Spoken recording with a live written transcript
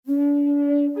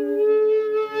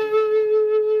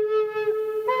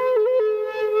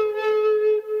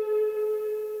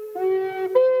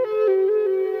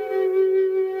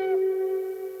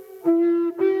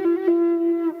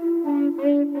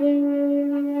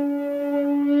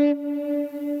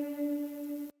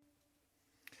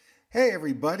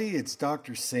everybody, it's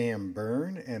Dr. Sam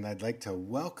Byrne, and I'd like to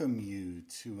welcome you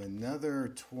to another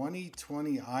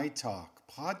 2020 iTalk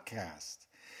podcast.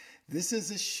 This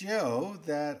is a show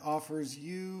that offers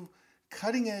you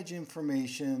cutting edge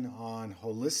information on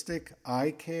holistic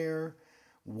eye care,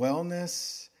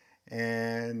 wellness,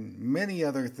 and many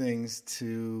other things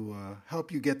to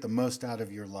help you get the most out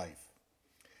of your life.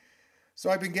 So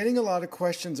I've been getting a lot of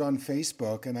questions on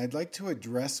Facebook, and I'd like to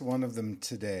address one of them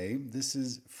today. This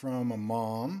is from a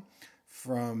mom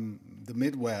from the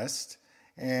Midwest,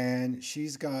 and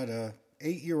she's got a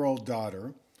 8-year-old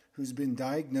daughter who's been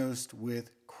diagnosed with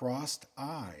crossed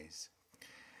eyes.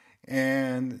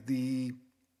 And the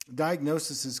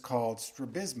diagnosis is called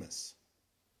strabismus.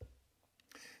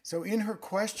 So in her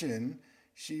question,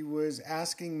 she was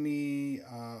asking me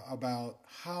about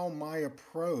how my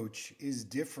approach is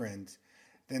different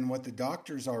than what the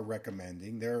doctors are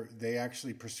recommending. They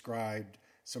actually prescribed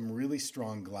some really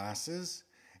strong glasses,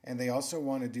 and they also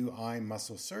want to do eye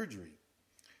muscle surgery.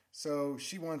 So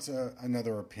she wants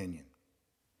another opinion.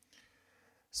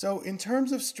 So in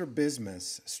terms of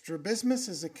strabismus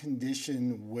is a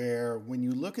condition where when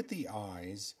you look at the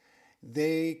eyes,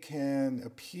 they can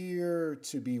appear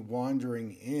to be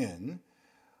wandering in.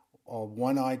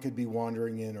 One eye could be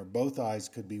wandering in, or both eyes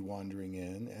could be wandering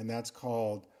in, and that's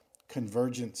called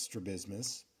convergent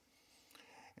strabismus.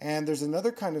 And there's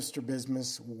another kind of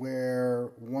strabismus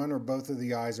where one or both of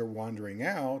the eyes are wandering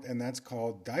out, and that's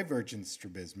called divergent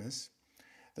strabismus.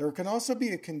 There can also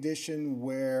be a condition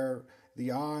where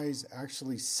the eyes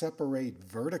actually separate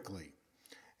vertically.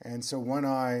 And so one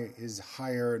eye is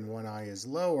higher and one eye is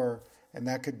lower, and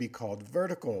that could be called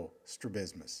vertical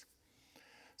strabismus.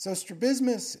 So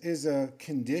strabismus is a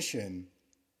condition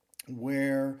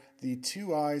where the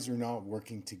two eyes are not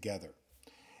working together.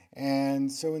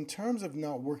 And so in terms of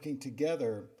not working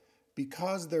together,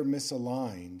 because they're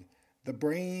misaligned, the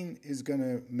brain is going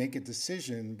to make a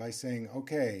decision by saying,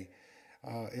 okay,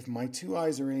 if my two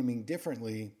eyes are aiming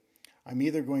differently, I'm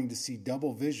either going to see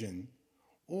double vision,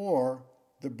 or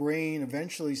the brain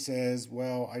eventually says,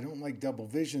 well, I don't like double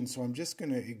vision, so I'm just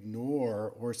going to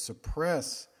ignore or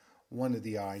suppress one of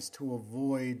the eyes to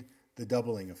avoid the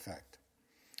doubling effect.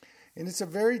 And it's a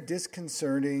very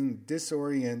disconcerting,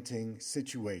 disorienting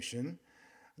situation.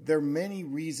 There are many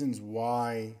reasons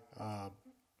why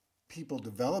people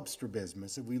develop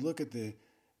strabismus. If we look at the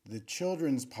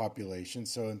children's population,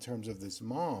 so in terms of this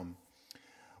mom,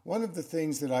 one of the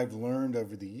things that I've learned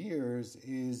over the years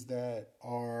is that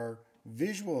our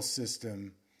visual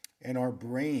system and our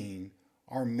brain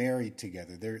are married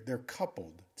together. They're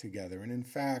coupled together. And in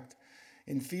fact,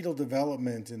 in fetal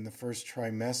development in the first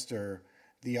trimester,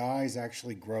 the eyes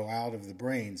actually grow out of the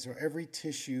brain. So every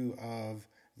tissue of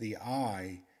the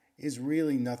eye is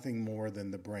really nothing more than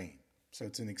the brain. So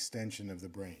it's an extension of the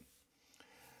brain.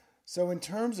 So in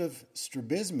terms of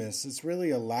strabismus, it's really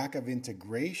a lack of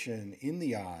integration in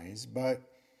the eyes. But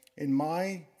in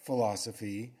my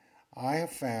philosophy, I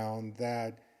have found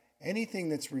that anything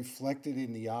that's reflected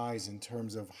in the eyes in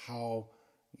terms of how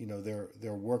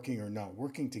they're working or not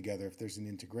working together, if there's an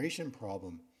integration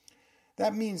problem,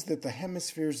 that means that the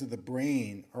hemispheres of the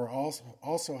brain are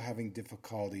also having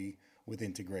difficulty with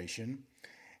integration.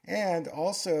 And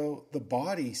also the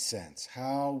body sense,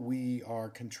 how we are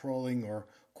controlling or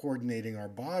coordinating our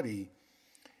body,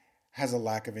 has a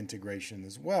lack of integration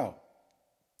as well.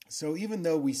 So even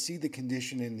though we see the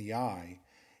condition in the eye,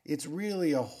 it's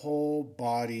really a whole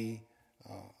body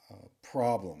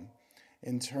problem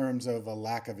in terms of a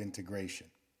lack of integration.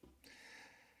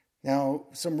 Now,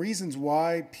 some reasons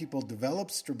why people develop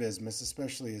strabismus,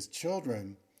 especially as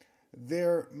children,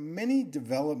 there are many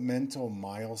developmental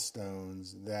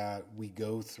milestones that we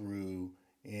go through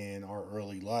in our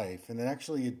early life. And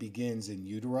actually it begins in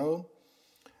utero.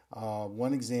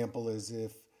 One example is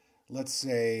if, let's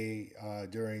say,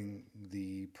 during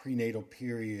the prenatal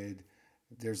period,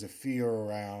 there's a fear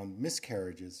around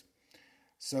miscarriages.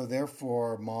 So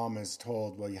therefore, mom is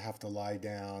told, well, you have to lie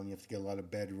down, you have to get a lot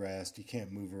of bed rest, you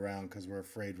can't move around because we're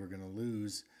afraid we're going to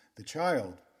lose the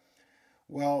child.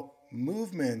 Well,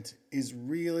 movement is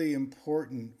really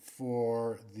important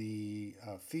for the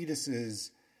fetus's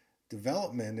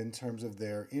development in terms of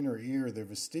their inner ear, their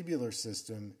vestibular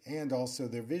system, and also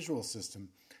their visual system.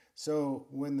 So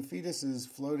when the fetus is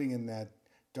floating in that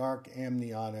dark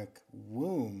amniotic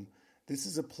womb, this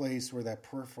is a place where that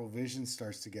peripheral vision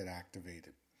starts to get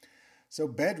activated. So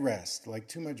bed rest, like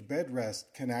too much bed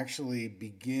rest, can actually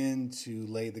begin to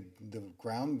lay the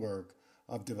groundwork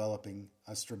of developing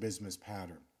a strabismus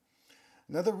pattern.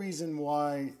 Another reason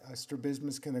why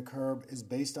strabismus can occur is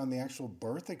based on the actual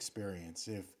birth experience.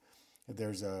 If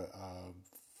there's a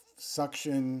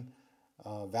suction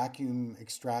vacuum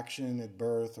extraction at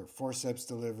birth, or forceps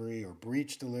delivery, or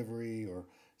breech delivery, or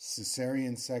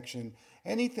cesarean section,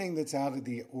 anything that's out of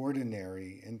the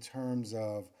ordinary in terms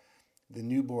of the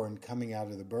newborn coming out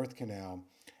of the birth canal,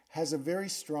 has a very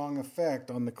strong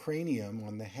effect on the cranium,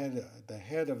 on the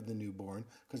head of the newborn,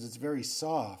 because it's very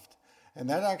soft. And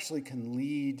that actually can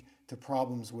lead to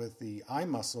problems with the eye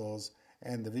muscles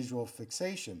and the visual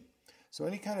fixation. So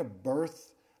any kind of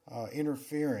birth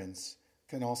interference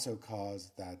can also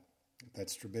cause that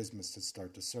strabismus to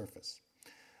start to surface.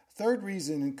 Third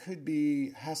reason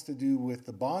it has to do with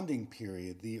the bonding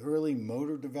period, the early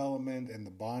motor development and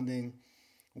the bonding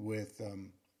with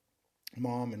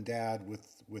mom and dad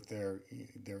with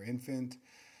their infant.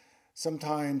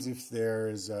 Sometimes if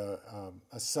there's a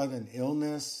sudden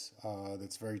illness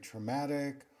that's very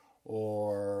traumatic,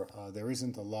 or there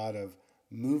isn't a lot of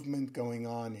movement going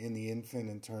on in the infant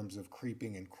in terms of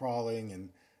creeping and crawling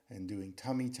and doing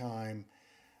tummy time,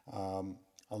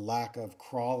 a lack of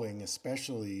crawling,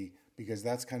 especially because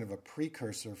that's kind of a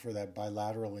precursor for that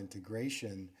bilateral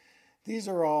integration. These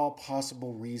are all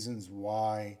possible reasons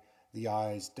why the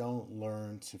eyes don't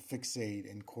learn to fixate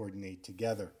and coordinate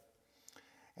together.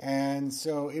 And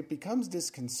so it becomes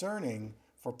disconcerting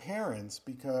for parents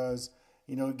because,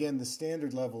 again, the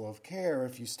standard level of care,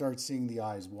 if you start seeing the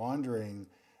eyes wandering,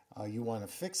 you want to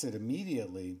fix it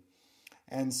immediately.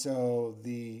 And so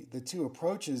the two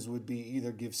approaches would be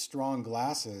either give strong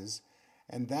glasses,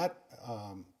 and that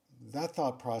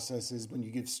thought process is when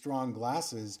you give strong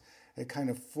glasses, it kind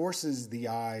of forces the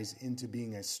eyes into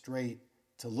being as straight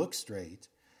to look straight,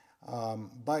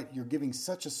 but you're giving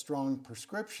such a strong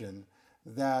prescription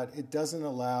that it doesn't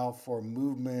allow for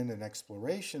movement and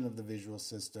exploration of the visual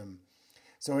system.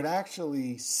 So it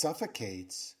actually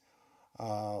suffocates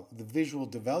the visual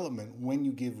development when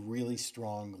you give really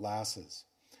strong glasses.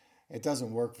 It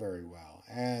doesn't work very well.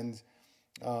 And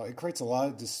it creates a lot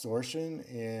of distortion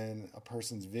in a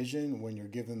person's vision when you're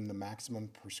giving the maximum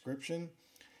prescription.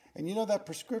 And that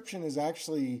prescription is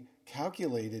actually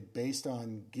calculated based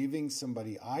on giving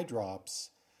somebody eye drops.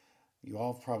 You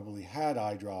all probably had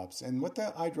eye drops. And what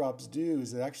the eye drops do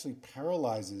is it actually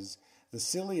paralyzes the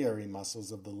ciliary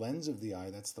muscles of the lens of the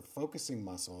eye. That's the focusing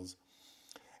muscles.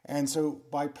 And so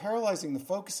by paralyzing the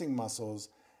focusing muscles,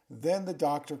 then the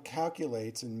doctor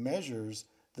calculates and measures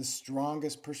the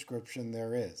strongest prescription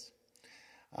there is.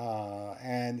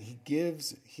 And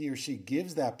he or she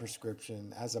gives that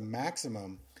prescription as a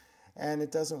maximum, and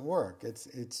it doesn't work.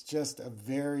 It's just a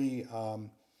very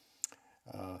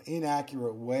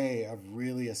inaccurate way of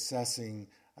really assessing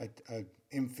an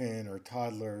infant or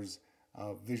toddler's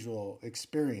visual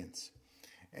experience.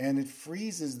 And it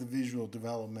freezes the visual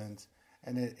development,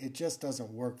 and it just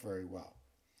doesn't work very well.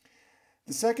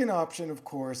 The second option, of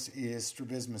course, is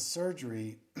strabismus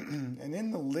surgery. And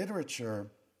in the literature,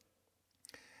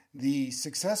 the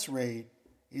success rate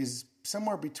is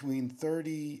somewhere between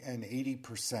 30 and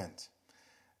 80%.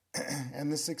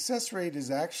 And the success rate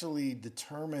is actually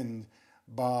determined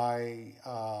by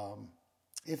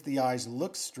if the eyes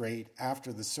look straight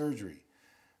after the surgery.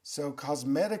 So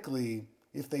cosmetically,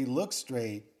 if they look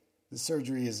straight, the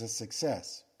surgery is a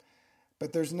success.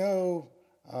 But there's no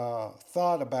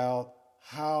thought about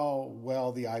how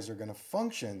well the eyes are going to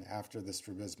function after the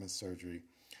strabismus surgery.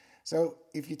 So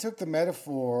if you took the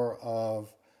metaphor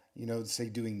of, say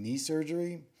doing knee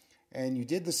surgery, and you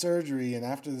did the surgery, and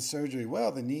after the surgery,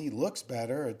 well, the knee looks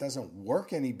better. It doesn't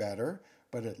work any better,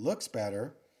 but it looks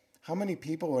better. How many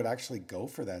people would actually go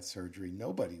for that surgery?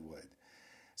 Nobody would.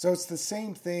 So it's the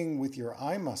same thing with your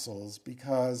eye muscles,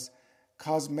 because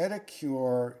cosmetic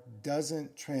cure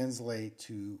doesn't translate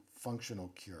to functional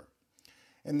cure.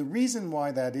 And the reason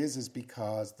why that is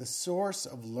because the source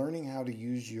of learning how to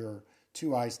use your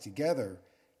two eyes together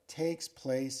takes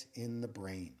place in the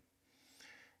brain.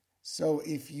 So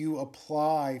if you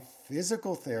apply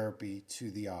physical therapy to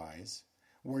the eyes,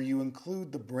 where you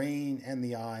include the brain and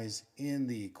the eyes in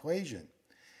the equation,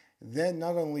 then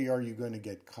not only are you going to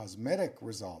get cosmetic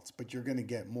results, but you're going to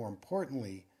get, more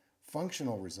importantly,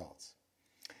 functional results.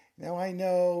 Now, I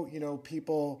know,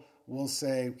 people will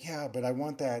say, yeah, but I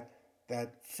want that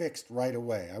fixed right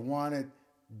away. I want it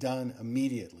done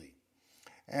immediately.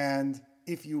 And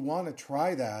if you want to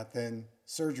try that, then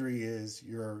surgery is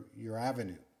your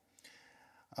avenue.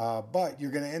 But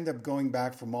you're going to end up going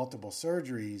back for multiple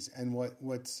surgeries. And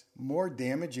what's more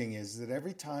damaging is that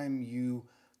every time you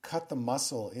cut the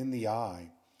muscle in the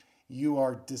eye, you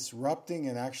are disrupting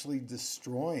and actually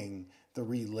destroying the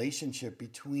relationship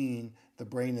between the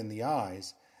brain and the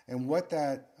eyes. And what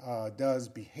that does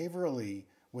behaviorally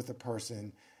with a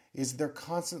person is they're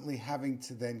constantly having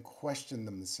to then question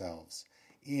themselves.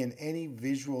 in any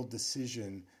visual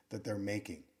decision that they're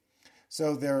making.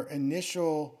 So their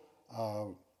initial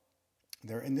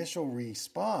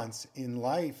response in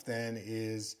life then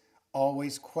is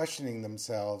always questioning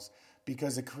themselves,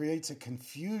 because it creates a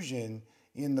confusion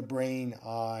in the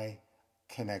brain-eye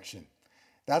connection.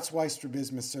 That's why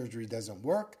strabismus surgery doesn't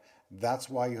work. That's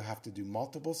why you have to do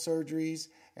multiple surgeries.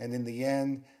 And in the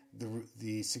end,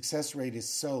 the success rate is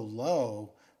so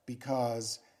low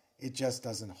because it just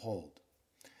doesn't hold.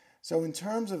 So in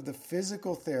terms of the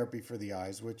physical therapy for the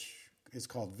eyes, which is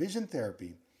called vision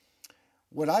therapy,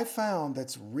 what I found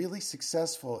that's really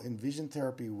successful in vision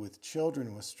therapy with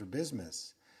children with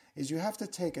strabismus is you have to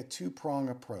take a two-prong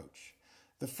approach.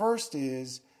 The first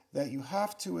is that you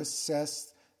have to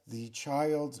assess the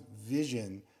child's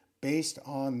vision based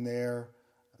on their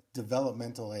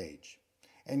developmental age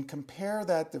and compare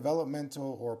that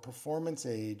developmental or performance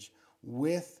age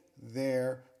with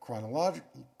their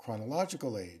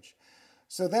chronological age.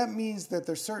 So that means that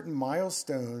there's certain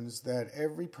milestones that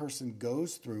every person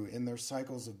goes through in their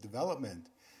cycles of development,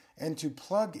 and to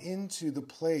plug into the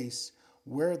place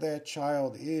where that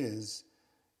child is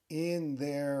in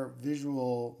their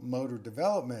visual motor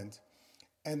development,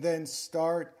 and then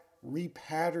start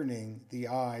repatterning the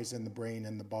eyes and the brain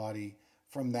and the body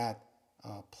from that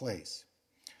place.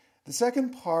 The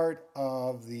second part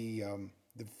of the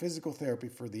physical therapy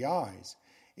for the eyes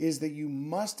is that you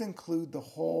must include the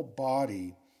whole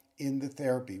body in the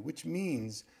therapy, which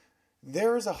means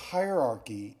there is a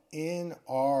hierarchy in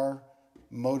our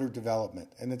motor development.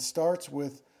 And it starts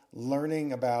with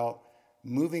learning about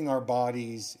moving our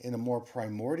bodies in a more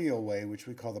primordial way, which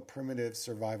we call the primitive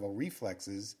survival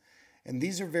reflexes. And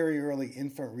these are very early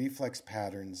infant reflex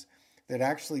patterns that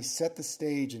actually set the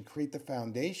stage and create the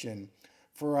foundation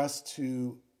for us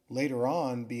to later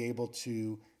on be able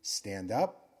to stand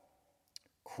up,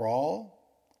 crawl,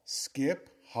 skip,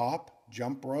 hop,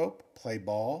 jump rope, play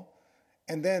ball,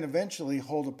 and then eventually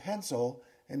hold a pencil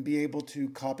and be able to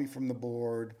copy from the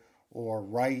board or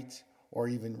write or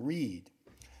even read.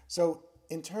 So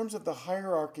in terms of the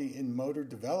hierarchy in motor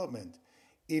development,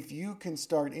 if you can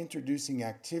start introducing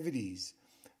activities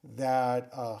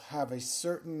that have a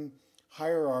certain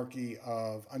hierarchy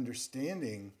of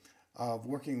understanding of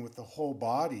working with the whole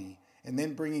body and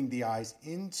then bringing the eyes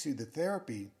into the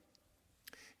therapy,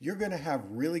 you're going to have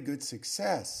really good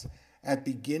success at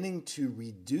beginning to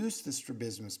reduce the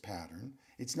strabismus pattern.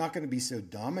 It's not going to be so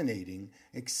dominating,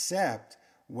 except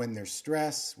when there's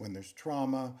stress, when there's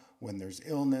trauma, when there's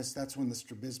illness. That's when the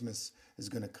strabismus is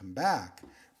going to come back.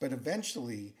 But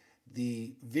eventually,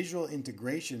 the visual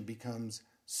integration becomes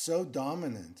so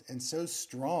dominant and so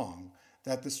strong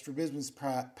that the strabismus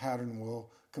pattern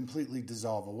will completely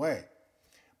dissolve away.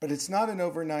 But it's not an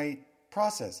overnight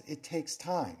process. It takes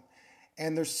time.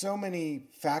 And there's so many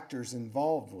factors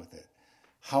involved with it.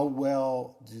 How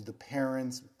well do the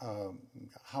parents,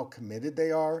 how committed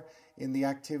they are in the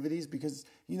activities? Because,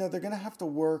 they're going to have to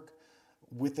work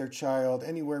with their child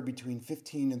anywhere between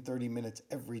 15 and 30 minutes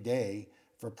every day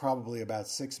for probably about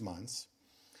 6 months.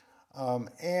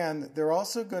 And they're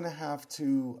also going to have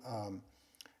to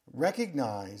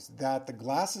recognize that the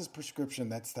glasses prescription,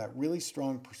 that's that really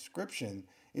strong prescription,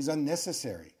 is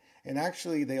unnecessary. And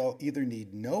actually, they'll either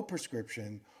need no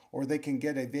prescription or they can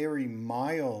get a very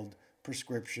mild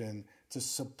prescription to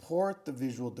support the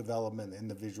visual development and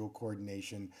the visual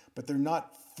coordination, but they're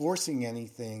not forcing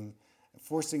anything,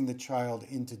 forcing the child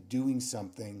into doing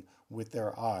something with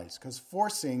their eyes, because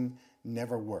forcing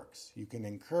never works. You can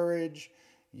encourage,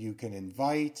 you can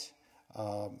invite,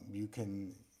 you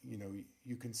can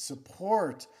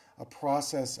support a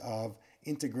process of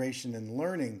integration and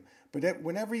learning. But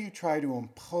whenever you try to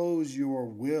impose your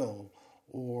will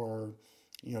or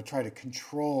try to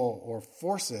control or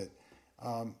force it,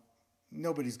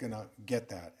 nobody's going to get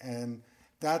that. And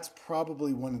that's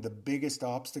probably one of the biggest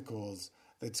obstacles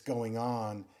that's going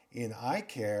on in eye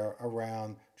care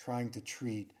around trying to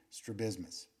treat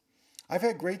strabismus. I've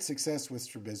had great success with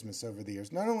strabismus over the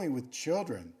years, not only with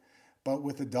children, but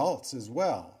with adults as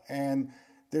well. And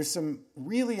there's some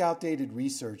really outdated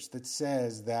research that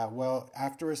says that,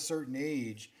 after a certain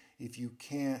age, if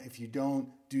you don't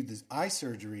do this eye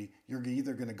surgery, you're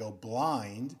either going to go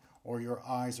blind or your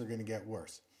eyes are going to get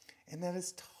worse. And that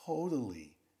is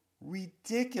totally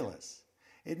ridiculous.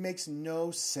 It makes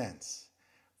no sense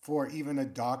for even a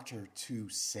doctor to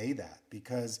say that,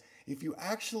 because if you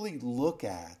actually look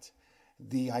at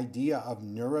the idea of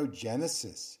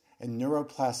neurogenesis and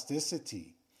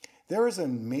neuroplasticity, there is an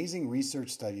amazing research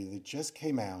study that just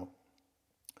came out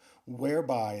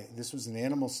whereby this was an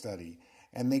animal study,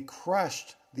 and they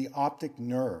crushed the optic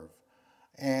nerve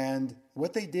And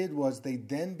what they did was they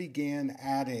then began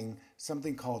adding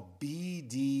something called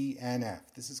BDNF.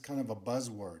 This is kind of a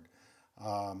buzzword,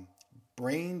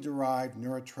 brain-derived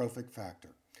neurotrophic factor.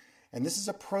 And this is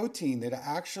a protein that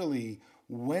actually,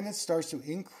 when it starts to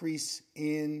increase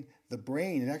in the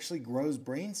brain, it actually grows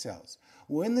brain cells.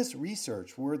 Well, in this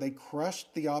research where they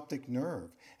crushed the optic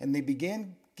nerve and they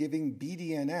began giving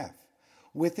BDNF,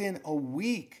 within a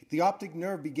week, the optic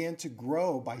nerve began to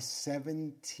grow by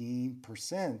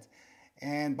 17%.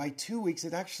 And by 2 weeks,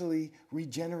 it actually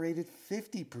regenerated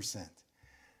 50%.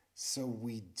 So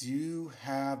we do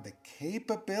have the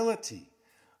capability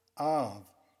of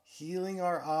healing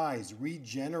our eyes,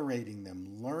 regenerating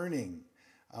them, learning.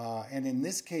 And in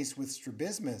this case with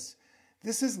strabismus,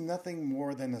 this is nothing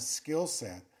more than a skill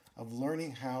set of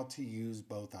learning how to use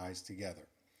both eyes together.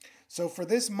 So for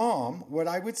this mom, what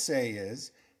I would say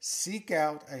is seek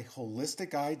out a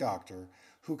holistic eye doctor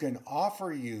who can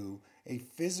offer you a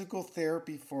physical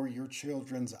therapy for your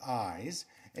children's eyes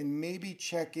and maybe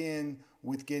check in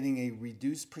with getting a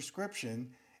reduced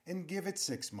prescription and give it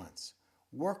 6 months.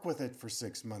 Work with it for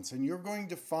 6 months and you're going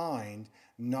to find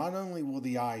not only will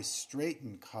the eyes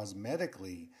straighten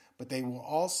cosmetically, but they will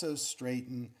also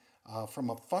straighten from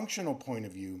a functional point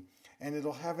of view, and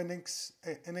it'll have an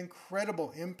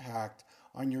incredible impact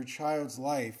on your child's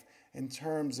life in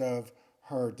terms of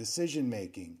her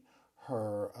decision-making,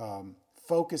 her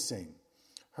focusing,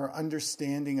 her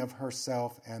understanding of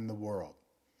herself and the world.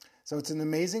 So it's an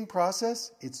amazing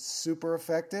process. It's super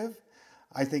effective.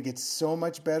 I think it's so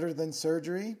much better than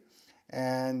surgery.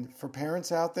 And for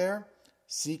parents out there,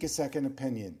 seek a second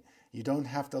opinion. You don't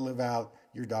have to live out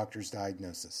your doctor's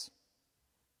diagnosis.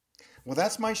 Well,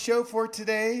 that's my show for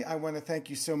today. I want to thank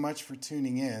you so much for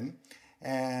tuning in.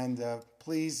 And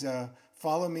please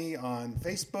follow me on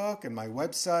Facebook and my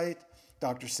website,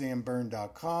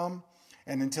 drsamberne.com.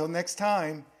 And until next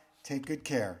time, take good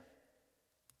care.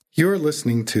 You're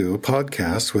listening to a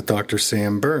podcast with Dr.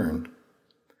 Sam Berne.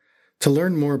 To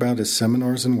learn more about his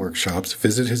seminars and workshops,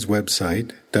 visit his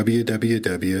website,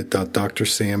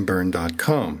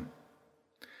 www.drsamberne.com.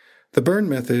 The Berne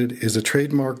Method is a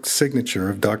trademarked signature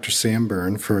of Dr. Sam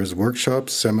Berne for his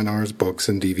workshops, seminars, books,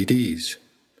 and DVDs.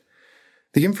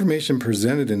 The information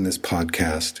presented in this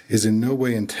podcast is in no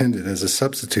way intended as a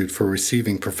substitute for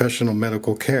receiving professional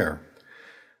medical care.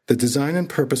 The design and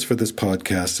purpose for this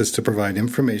podcast is to provide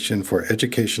information for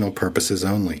educational purposes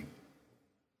only.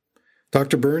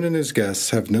 Dr. Berne and his guests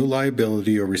have no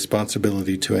liability or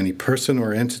responsibility to any person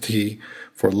or entity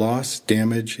for loss,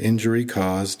 damage, injury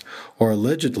caused, or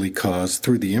allegedly caused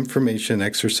through the information,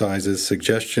 exercises,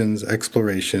 suggestions,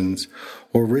 explorations,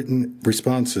 or written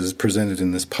responses presented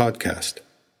in this podcast.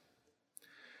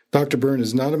 Dr. Berne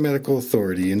is not a medical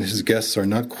authority and his guests are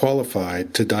not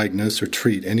qualified to diagnose or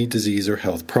treat any disease or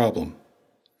health problem.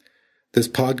 This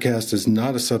podcast is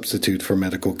not a substitute for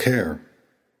medical care.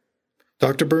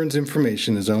 Dr. Berne's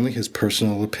information is only his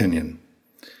personal opinion.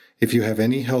 If you have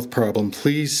any health problem,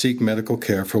 please seek medical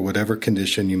care for whatever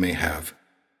condition you may have.